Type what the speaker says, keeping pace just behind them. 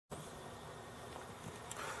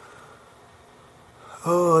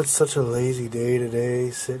Oh, it's such a lazy day today,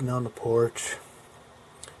 sitting on the porch.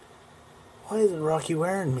 Why isn't Rocky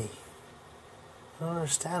wearing me? I don't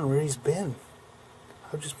understand where he's been.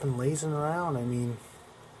 I've just been lazing around. I mean,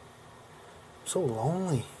 I'm so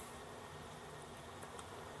lonely.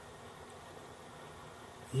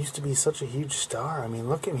 He used to be such a huge star. I mean,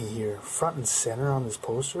 look at me here, front and center on this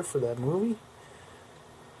poster for that movie.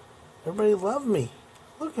 Everybody loved me.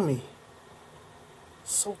 Look at me.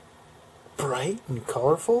 So bright and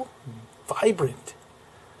colorful, and vibrant.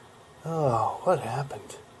 Oh, what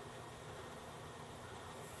happened?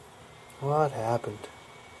 What happened?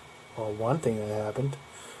 Well, one thing that happened.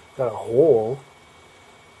 Got a hole.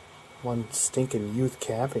 One stinking youth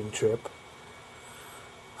camping trip.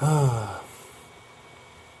 That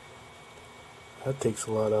takes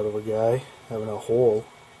a lot out of a guy, having a hole.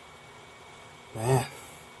 Man.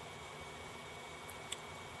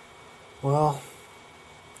 Well,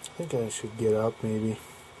 I think I should get up maybe.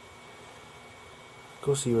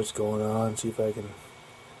 Go see what's going on, see if I can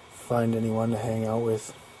find anyone to hang out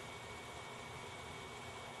with.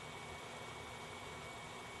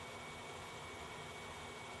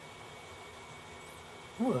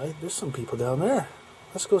 Alright, there's some people down there.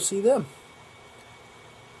 Let's go see them.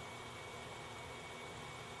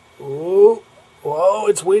 Oh, whoa,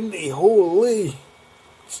 it's windy. Holy.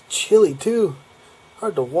 It's chilly too.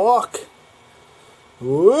 Hard to walk.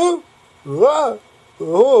 Whoa, whoa,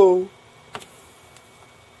 whoa.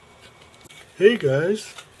 Hey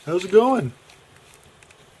guys, how's it going?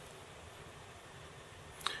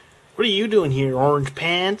 What are you doing here, orange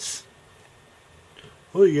pants?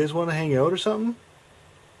 Oh, you guys want to hang out or something?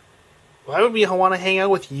 Why would we want to hang out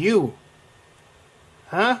with you?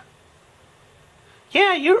 Huh?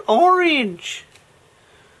 Yeah, you're orange.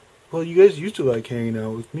 Well, you guys used to like hanging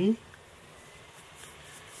out with me.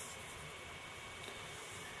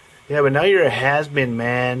 Yeah, but now you're a has-been,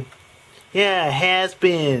 man. Yeah,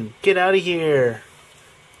 has-been. Get out of here.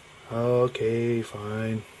 Okay,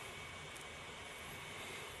 fine.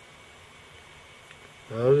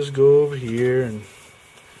 I'll just go over here and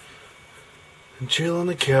chill on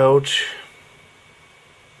the couch.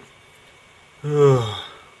 Ugh.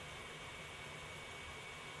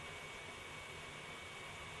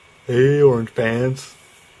 Hey, orange pants.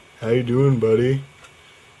 How you doing, buddy?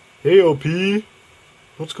 Hey, OP.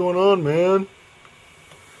 What's going on, man?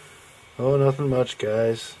 Oh, nothing much,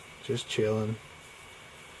 guys. Just chilling.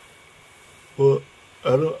 Well,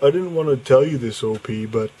 I didn't want to tell you this, OP,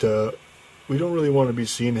 but we don't really want to be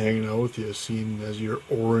seen hanging out with you, seeing as you're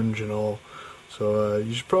orange and all. So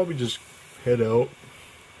you should probably just head out.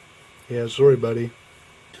 Yeah, sorry, buddy.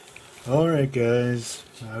 Alright, guys.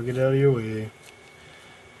 I'll get out of your way.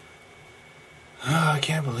 I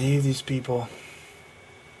can't believe these people.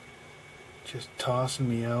 Just tossing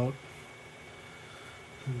me out.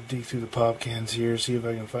 Dig through the pop cans here, see if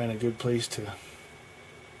I can find a good place to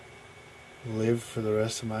live for the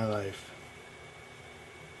rest of my life.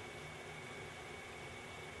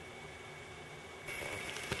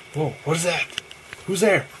 Whoa, what is that? Who's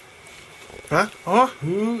there? Huh? Huh?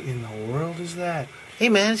 Who in the world is that? Hey,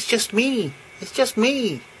 man, it's just me. It's just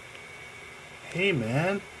me. Hey,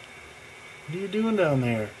 man. What are you doing down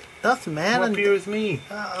there? Nothing, man. Come up here with me.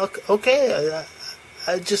 Okay.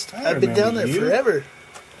 I've been down there forever.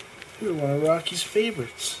 You were one of Rocky's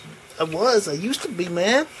favorites. I was. I used to be,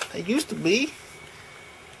 man. I used to be.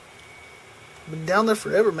 I've been down there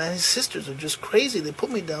forever, man. His sisters are just crazy. They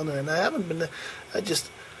put me down there, and I haven't been there.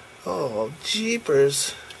 Oh,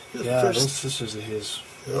 jeepers. Yeah, those sisters of his.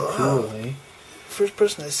 They're cool, eh? First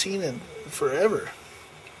person I've seen in forever.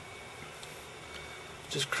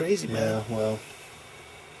 Just crazy, man. Yeah, well.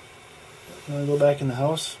 You want to go back in the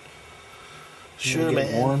house? Sure,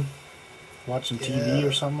 get man. Warm? Watch some TV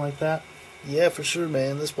or something like that? Yeah, for sure,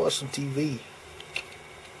 man. Let's watch some TV.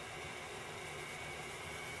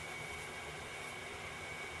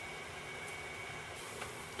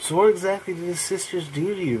 So what exactly did his sisters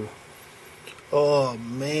do to you? Oh,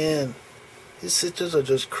 man. His sisters are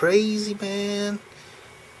just crazy, man.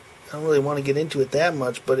 I don't really want to get into it that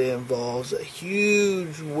much, but it involves a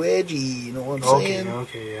huge wedgie, you know what I'm saying?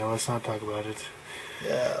 Okay, yeah, let's not talk about it.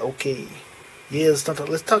 Yeah, okay. Yeah, let's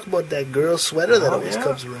talk about that girl sweater that always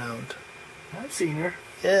comes around. I've seen her.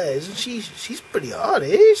 Yeah, isn't she? She's pretty hot,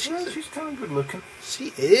 eh? She's kind of good looking.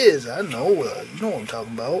 She is, I know. You know what I'm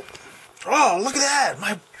talking about. Oh, look at that!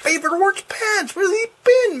 My favorite orange pants! Where's he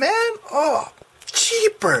been, man? Oh,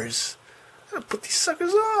 jeepers! I gotta put these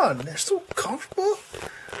suckers on. They're so comfortable.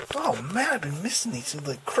 Oh, man, I've been missing these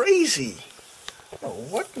like crazy. Oh,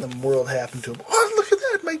 what in the world happened to them? Oh, look at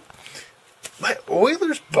that! My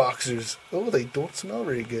Oilers box boxers. Oh, they don't smell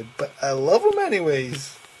very good, but I love them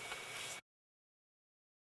anyways.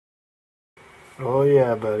 Oh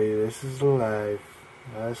yeah, buddy, this is the life.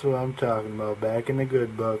 That's what I'm talking about, back in the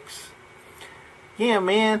good books. Yeah,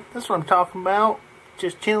 man, that's what I'm talking about.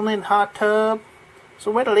 Just chilling in the hot tub.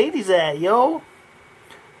 So where the ladies at, yo?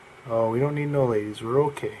 Oh, we don't need no ladies. We're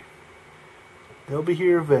okay. They'll be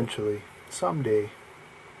here eventually. Someday.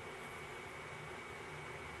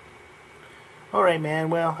 Alright, man.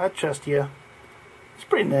 Well, I trust you. It's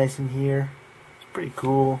pretty nice in here. It's pretty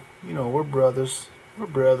cool. You know, we're brothers. We're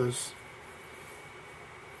brothers.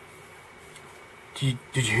 Did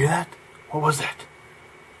you hear that? What was that?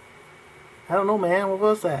 I don't know, man. What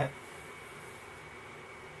was that?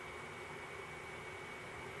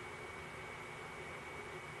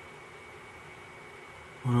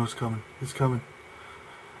 Oh no, it's coming. It's coming.